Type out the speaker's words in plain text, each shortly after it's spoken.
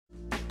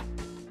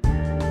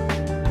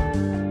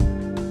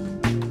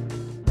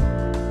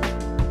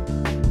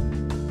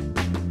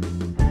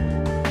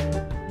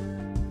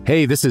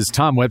Hey, this is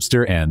Tom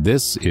Webster, and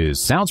this is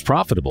Sounds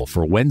Profitable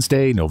for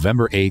Wednesday,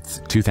 November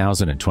 8th,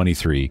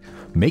 2023,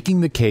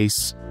 making the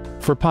case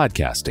for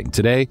podcasting.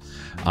 Today,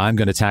 I'm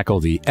going to tackle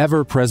the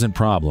ever-present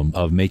problem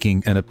of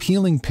making an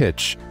appealing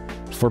pitch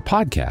for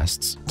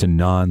podcasts to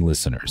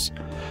non-listeners.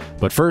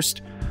 But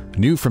first,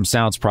 new from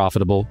Sounds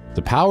Profitable,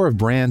 The Power of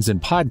Brands in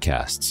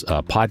Podcasts,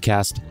 a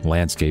podcast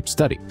landscape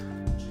study.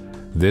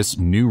 This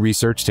new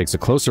research takes a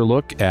closer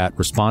look at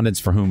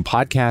respondents for whom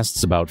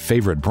podcasts about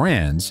favorite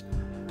brands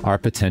are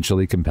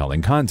potentially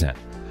compelling content.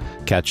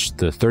 Catch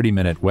the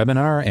 30-minute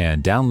webinar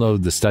and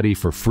download the study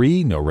for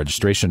free, no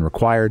registration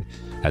required,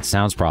 at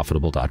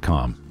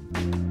soundsprofitable.com.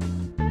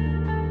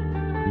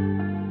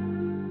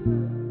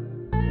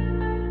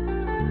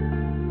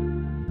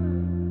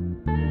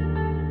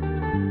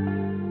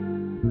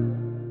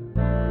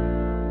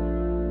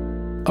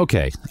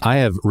 Okay, I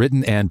have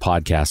written and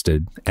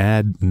podcasted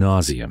ad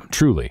nauseum,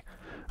 truly,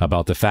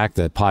 about the fact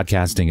that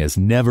podcasting has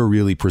never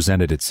really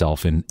presented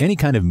itself in any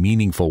kind of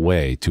meaningful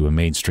way to a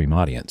mainstream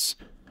audience.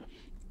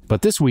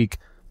 But this week,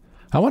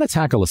 I want to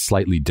tackle a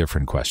slightly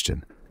different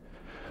question.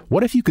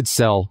 What if you could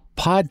sell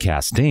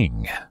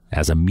podcasting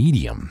as a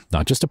medium,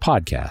 not just a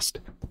podcast,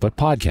 but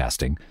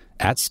podcasting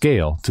at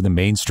scale to the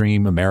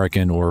mainstream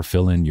American or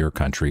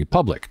fill-in-your-country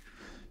public?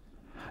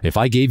 If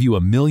I gave you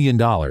 $1 million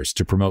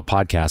to promote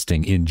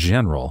podcasting in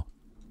general,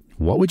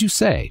 what would you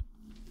say?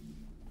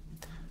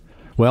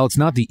 Well, it's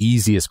not the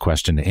easiest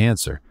question to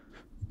answer,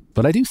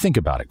 but I do think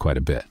about it quite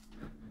a bit.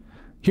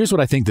 Here's what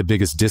I think the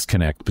biggest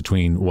disconnect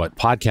between what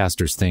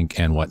podcasters think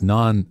and what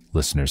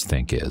non-listeners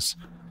think is.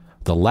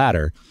 The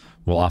latter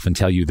will often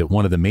tell you that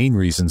one of the main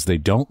reasons they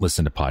don't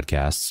listen to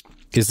podcasts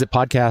is that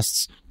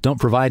podcasts don't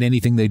provide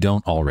anything they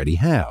don't already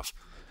have.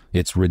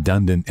 It's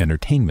redundant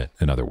entertainment,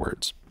 in other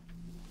words.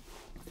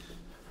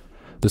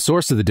 The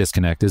source of the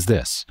disconnect is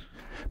this.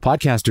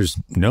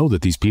 Podcasters know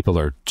that these people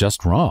are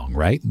just wrong,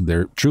 right?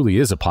 There truly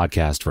is a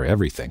podcast for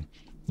everything.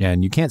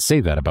 And you can't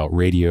say that about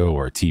radio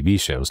or TV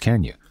shows,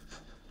 can you?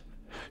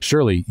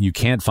 Surely you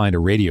can't find a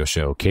radio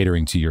show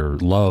catering to your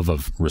love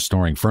of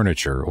restoring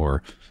furniture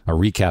or a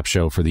recap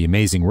show for The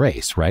Amazing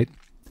Race, right?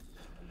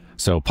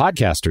 So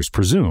podcasters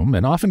presume,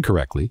 and often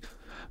correctly,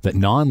 that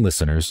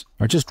non-listeners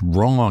are just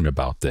wrong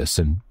about this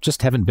and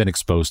just haven't been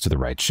exposed to the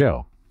right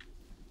show.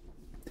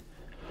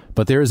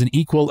 But there is an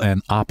equal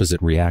and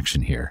opposite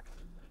reaction here.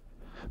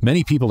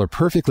 Many people are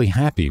perfectly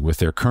happy with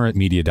their current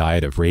media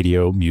diet of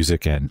radio,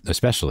 music, and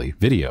especially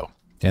video,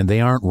 and they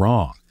aren't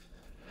wrong.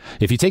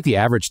 If you take the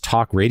average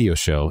talk radio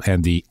show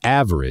and the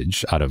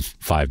average out of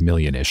 5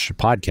 million-ish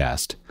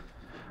podcast,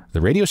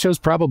 the radio show's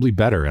probably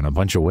better in a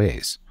bunch of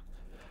ways.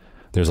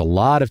 There's a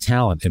lot of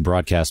talent in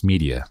broadcast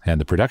media,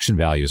 and the production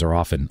values are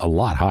often a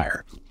lot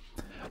higher.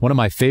 One of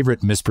my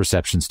favorite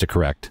misperceptions to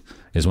correct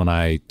is when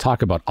I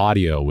talk about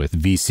audio with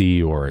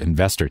VC or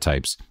investor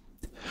types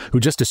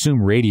who just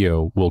assume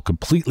radio will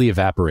completely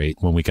evaporate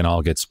when we can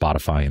all get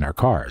Spotify in our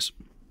cars.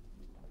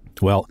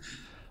 Well,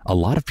 a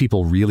lot of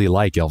people really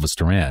like Elvis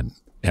Duran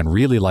and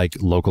really like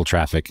local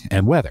traffic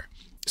and weather.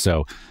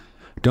 So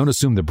don't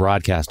assume the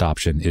broadcast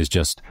option is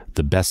just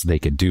the best they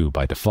can do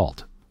by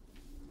default.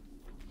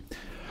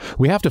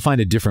 We have to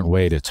find a different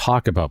way to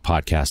talk about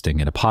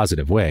podcasting in a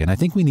positive way, and I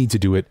think we need to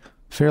do it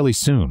fairly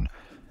soon,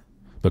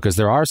 because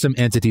there are some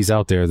entities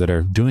out there that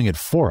are doing it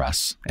for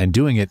us and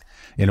doing it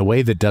in a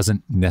way that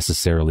doesn't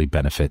necessarily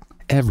benefit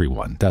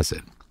everyone, does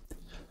it?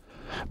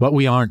 But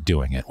we aren't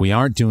doing it. We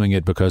aren't doing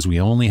it because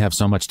we only have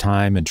so much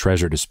time and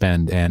treasure to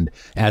spend, and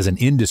as an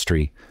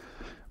industry,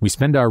 we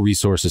spend our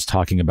resources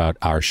talking about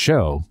our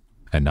show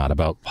and not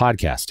about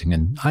podcasting,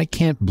 and I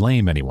can't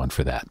blame anyone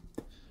for that.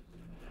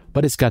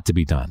 But it's got to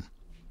be done.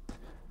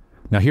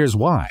 Now here's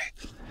why.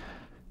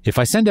 If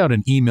I send out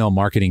an email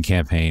marketing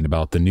campaign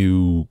about the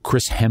new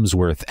Chris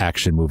Hemsworth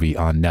action movie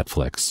on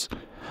Netflix,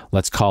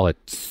 let's call it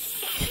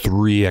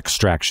 3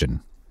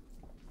 Extraction,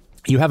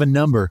 you have a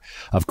number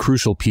of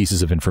crucial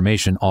pieces of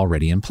information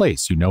already in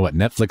place. You know what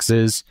Netflix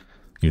is,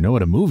 you know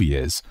what a movie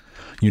is,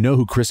 you know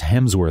who Chris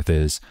Hemsworth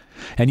is,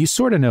 and you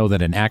sort of know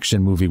that an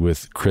action movie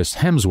with Chris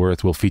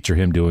Hemsworth will feature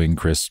him doing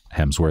Chris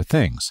Hemsworth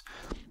things.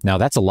 Now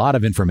that's a lot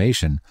of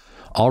information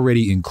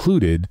already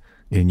included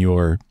in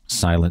your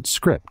silent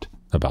script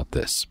about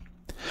this.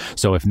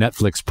 So if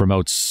Netflix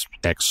promotes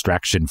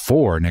Extraction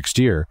 4 next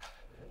year,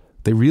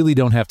 they really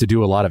don't have to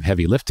do a lot of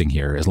heavy lifting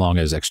here. As long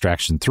as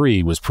Extraction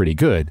 3 was pretty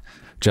good,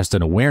 just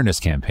an awareness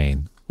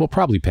campaign will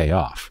probably pay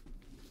off.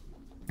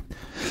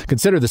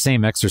 Consider the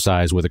same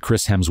exercise with a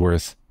Chris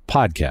Hemsworth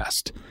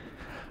podcast.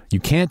 You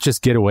can't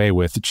just get away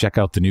with check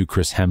out the new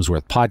Chris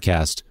Hemsworth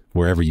podcast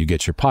wherever you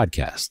get your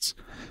podcasts.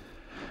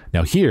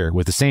 Now here,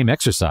 with the same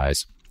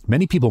exercise,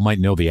 many people might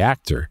know the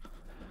actor,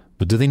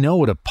 but do they know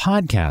what a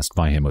podcast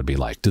by him would be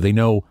like? Do they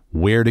know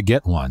where to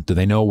get one? Do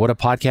they know what a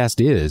podcast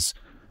is,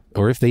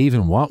 or if they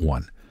even want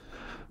one?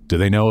 Do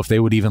they know if they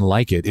would even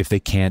like it if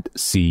they can't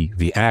see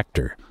the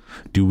actor?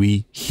 Do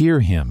we hear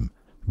him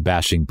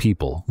bashing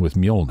people with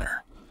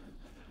Mjolnir?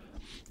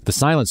 The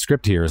silent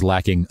script here is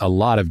lacking a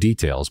lot of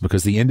details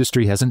because the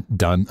industry hasn't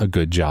done a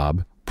good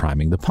job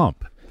priming the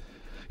pump.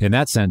 In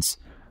that sense,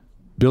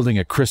 building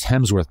a Chris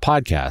Hemsworth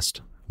podcast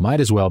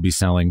might as well be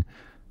selling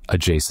a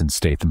Jason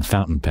Statham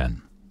fountain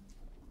pen.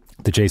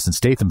 The Jason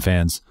Statham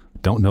fans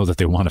don't know that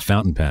they want a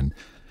fountain pen,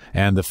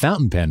 and the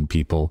fountain pen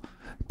people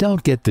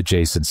don't get the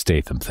Jason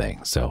Statham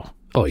thing. So,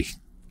 oi,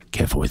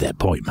 careful with that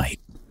point, mate.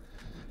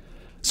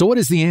 So what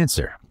is the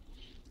answer?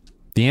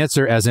 The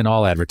answer, as in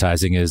all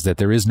advertising, is that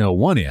there is no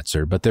one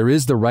answer, but there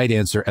is the right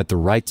answer at the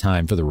right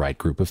time for the right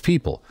group of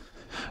people.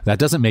 That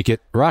doesn't make it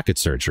rocket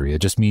surgery.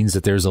 It just means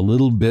that there's a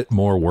little bit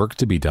more work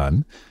to be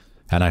done,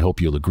 and I hope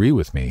you'll agree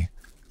with me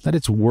that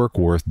it's work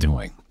worth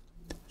doing.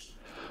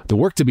 The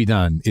work to be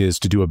done is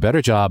to do a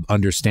better job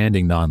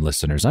understanding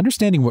non-listeners,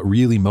 understanding what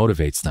really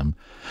motivates them,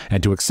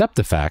 and to accept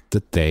the fact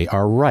that they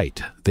are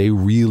right. They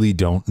really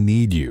don't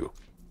need you.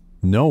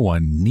 No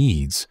one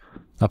needs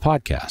a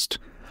podcast,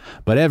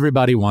 but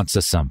everybody wants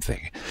a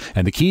something.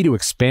 And the key to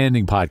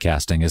expanding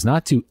podcasting is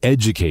not to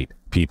educate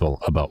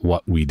people about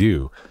what we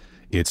do.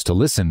 It's to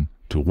listen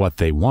to what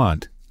they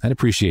want and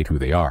appreciate who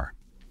they are.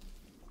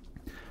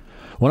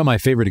 One of my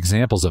favorite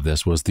examples of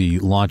this was the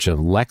launch of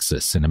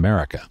Lexus in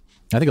America.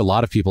 I think a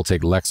lot of people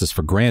take Lexus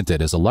for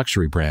granted as a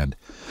luxury brand,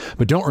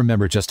 but don't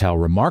remember just how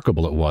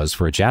remarkable it was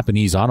for a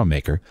Japanese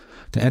automaker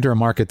to enter a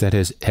market that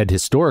had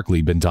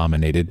historically been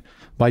dominated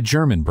by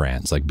German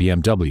brands like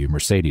BMW,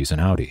 Mercedes, and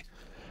Audi.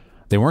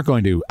 They weren't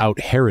going to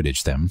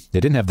out-heritage them. They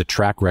didn't have the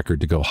track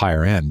record to go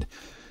higher end,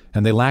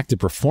 and they lacked the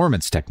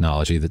performance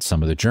technology that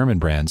some of the German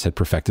brands had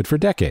perfected for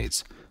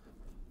decades.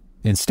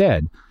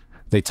 Instead,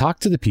 they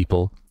talked to the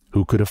people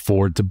who could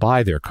afford to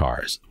buy their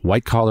cars,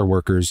 white-collar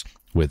workers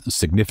with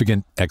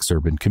significant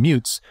ex-urban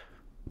commutes,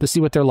 to see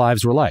what their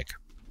lives were like.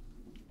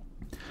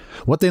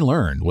 What they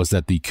learned was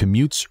that the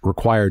commutes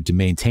required to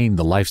maintain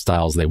the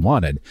lifestyles they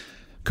wanted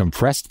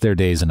compressed their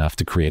days enough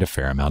to create a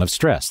fair amount of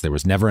stress. There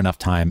was never enough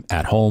time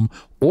at home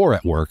or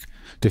at work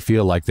to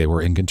feel like they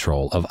were in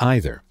control of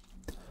either.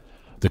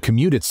 The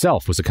commute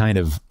itself was a kind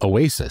of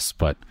oasis,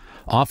 but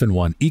often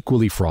one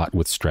equally fraught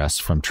with stress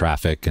from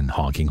traffic and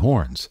honking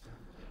horns.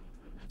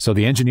 So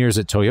the engineers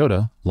at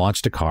Toyota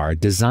launched a car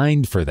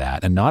designed for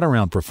that and not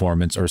around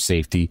performance or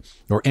safety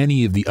or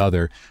any of the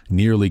other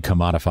nearly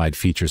commodified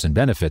features and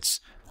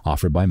benefits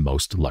offered by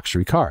most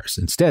luxury cars.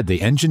 Instead,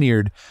 they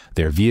engineered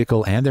their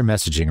vehicle and their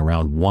messaging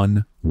around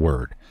one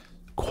word: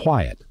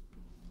 quiet.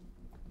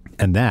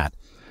 And that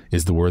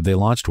is the word they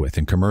launched with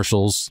in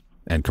commercials,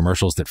 and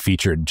commercials that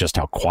featured just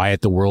how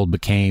quiet the world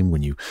became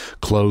when you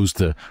closed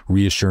the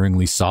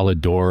reassuringly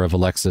solid door of a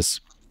Lexus.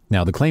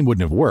 Now, the claim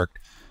wouldn't have worked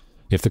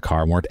if the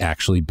car weren't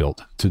actually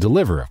built to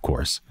deliver, of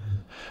course.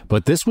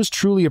 But this was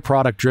truly a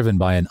product driven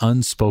by an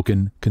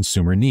unspoken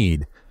consumer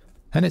need,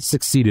 and it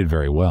succeeded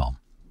very well.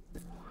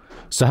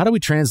 So how do we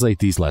translate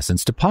these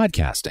lessons to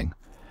podcasting?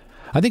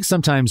 I think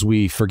sometimes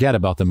we forget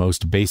about the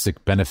most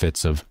basic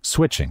benefits of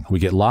switching. We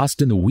get lost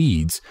in the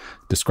weeds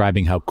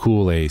describing how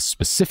cool a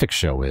specific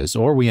show is,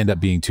 or we end up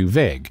being too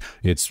vague.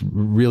 It's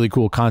really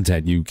cool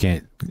content you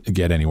can't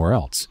get anywhere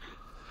else.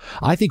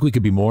 I think we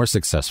could be more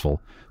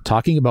successful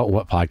talking about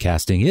what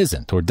podcasting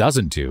isn't or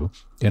doesn't do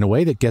in a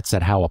way that gets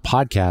at how a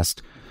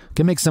podcast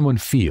can make someone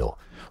feel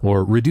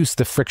or reduce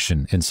the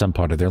friction in some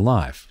part of their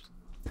life.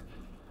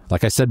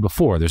 Like I said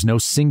before, there's no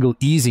single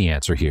easy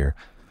answer here,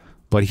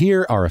 but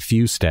here are a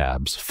few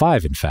stabs,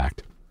 5 in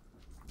fact,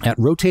 at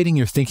rotating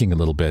your thinking a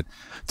little bit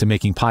to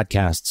making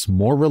podcasts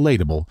more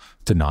relatable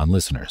to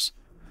non-listeners.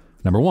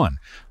 Number 1,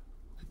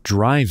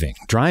 driving.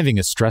 Driving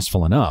is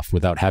stressful enough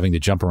without having to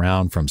jump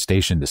around from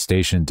station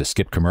to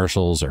skip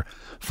commercials or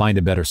find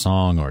a better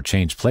song or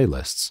change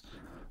playlists.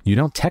 You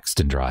don't text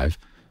and drive,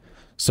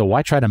 so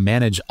why try to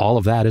manage all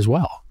of that as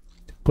well?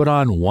 Put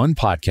on one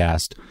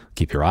podcast,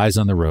 keep your eyes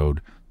on the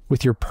road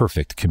with your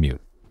perfect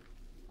commute.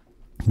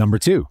 Number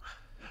 2,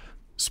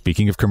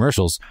 speaking of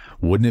commercials,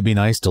 wouldn't it be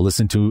nice to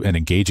listen to an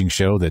engaging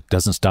show that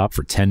doesn't stop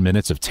for 10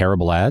 minutes of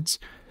terrible ads?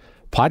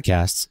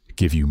 Podcasts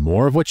give you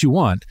more of what you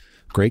want,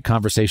 great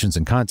conversations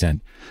and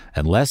content,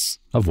 and less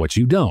of what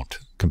you don't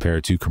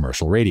compared to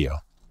commercial radio.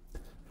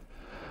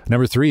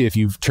 Number 3, if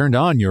you've turned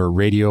on your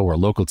radio or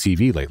local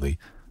TV lately,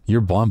 you're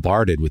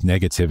bombarded with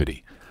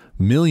negativity.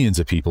 Millions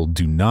of people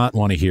do not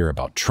want to hear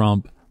about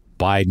Trump,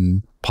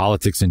 Biden,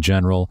 politics in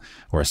general,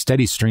 or a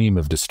steady stream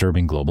of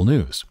disturbing global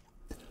news.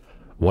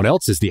 What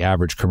else is the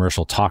average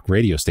commercial talk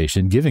radio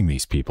station giving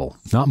these people?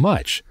 Not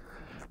much.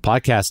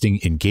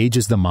 Podcasting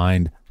engages the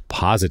mind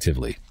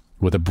positively,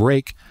 with a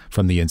break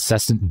from the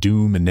incessant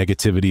doom and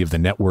negativity of the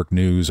network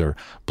news or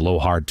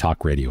blowhard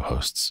talk radio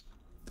hosts.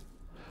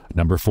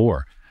 Number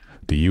 4,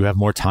 do you have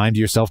more time to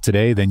yourself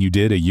today than you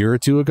did a year or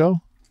 2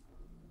 ago?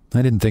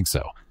 I didn't think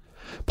so.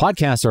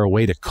 Podcasts are a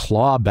way to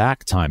claw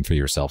back time for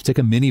yourself. Take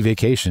a mini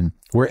vacation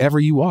wherever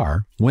you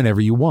are, whenever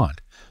you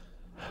want.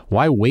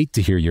 Why wait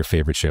to hear your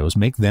favorite shows?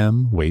 Make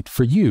them wait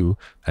for you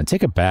and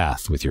take a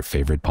bath with your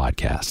favorite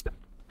podcast.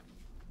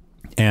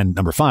 And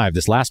number 5,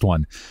 this last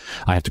one,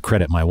 I have to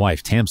credit my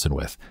wife, Tamsin,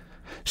 with.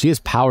 She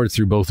has powered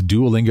through both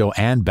Duolingo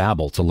and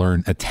Babbel to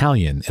learn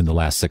Italian in the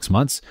last 6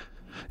 months.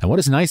 And what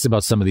is nice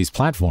about some of these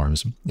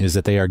platforms is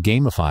that they are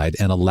gamified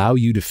and allow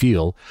you to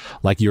feel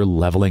like you're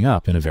leveling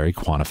up in a very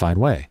quantified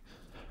way.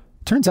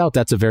 Turns out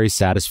that's a very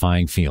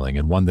satisfying feeling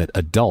and one that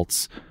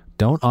adults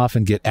don't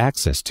often get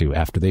access to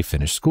after they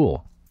finish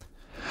school.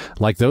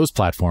 Like those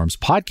platforms,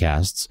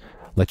 podcasts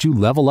let you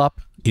level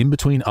up in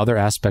between other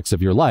aspects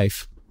of your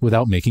life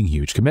without making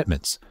huge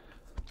commitments.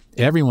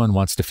 Everyone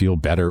wants to feel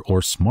better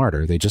or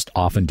smarter. They just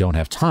often don't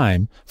have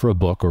time for a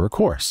book or a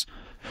course.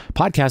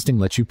 Podcasting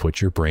lets you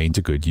put your brain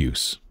to good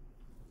use.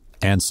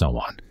 And so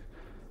on.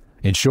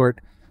 In short,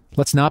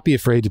 let's not be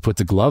afraid to put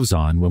the gloves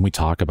on when we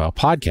talk about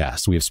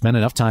podcasts. We have spent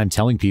enough time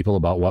telling people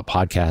about what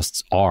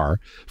podcasts are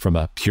from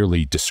a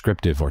purely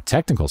descriptive or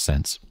technical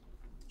sense.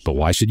 But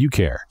why should you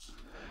care?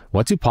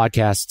 What do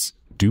podcasts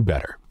do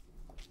better?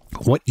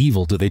 What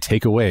evil do they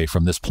take away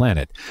from this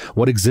planet?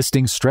 What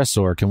existing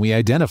stressor can we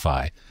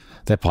identify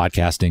that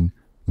podcasting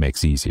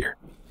makes easier?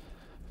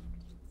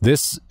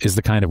 This is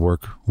the kind of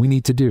work we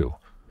need to do.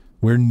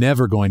 We're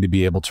never going to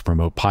be able to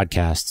promote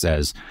podcasts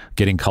as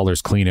getting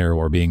colors cleaner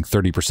or being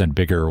 30%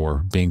 bigger or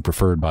being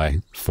preferred by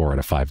 4 out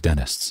of 5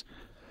 dentists.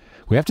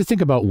 We have to think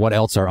about what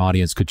else our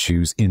audience could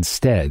choose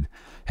instead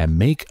and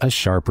make a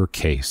sharper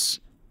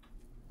case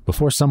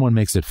before someone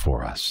makes it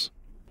for us.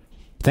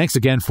 Thanks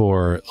again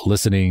for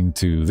listening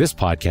to this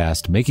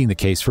podcast, Making the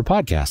Case for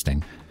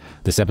Podcasting.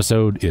 This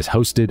episode is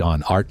hosted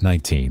on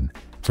Art19.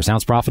 For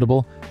Sounds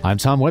Profitable, I'm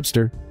Tom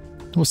Webster.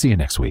 We'll see you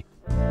next week.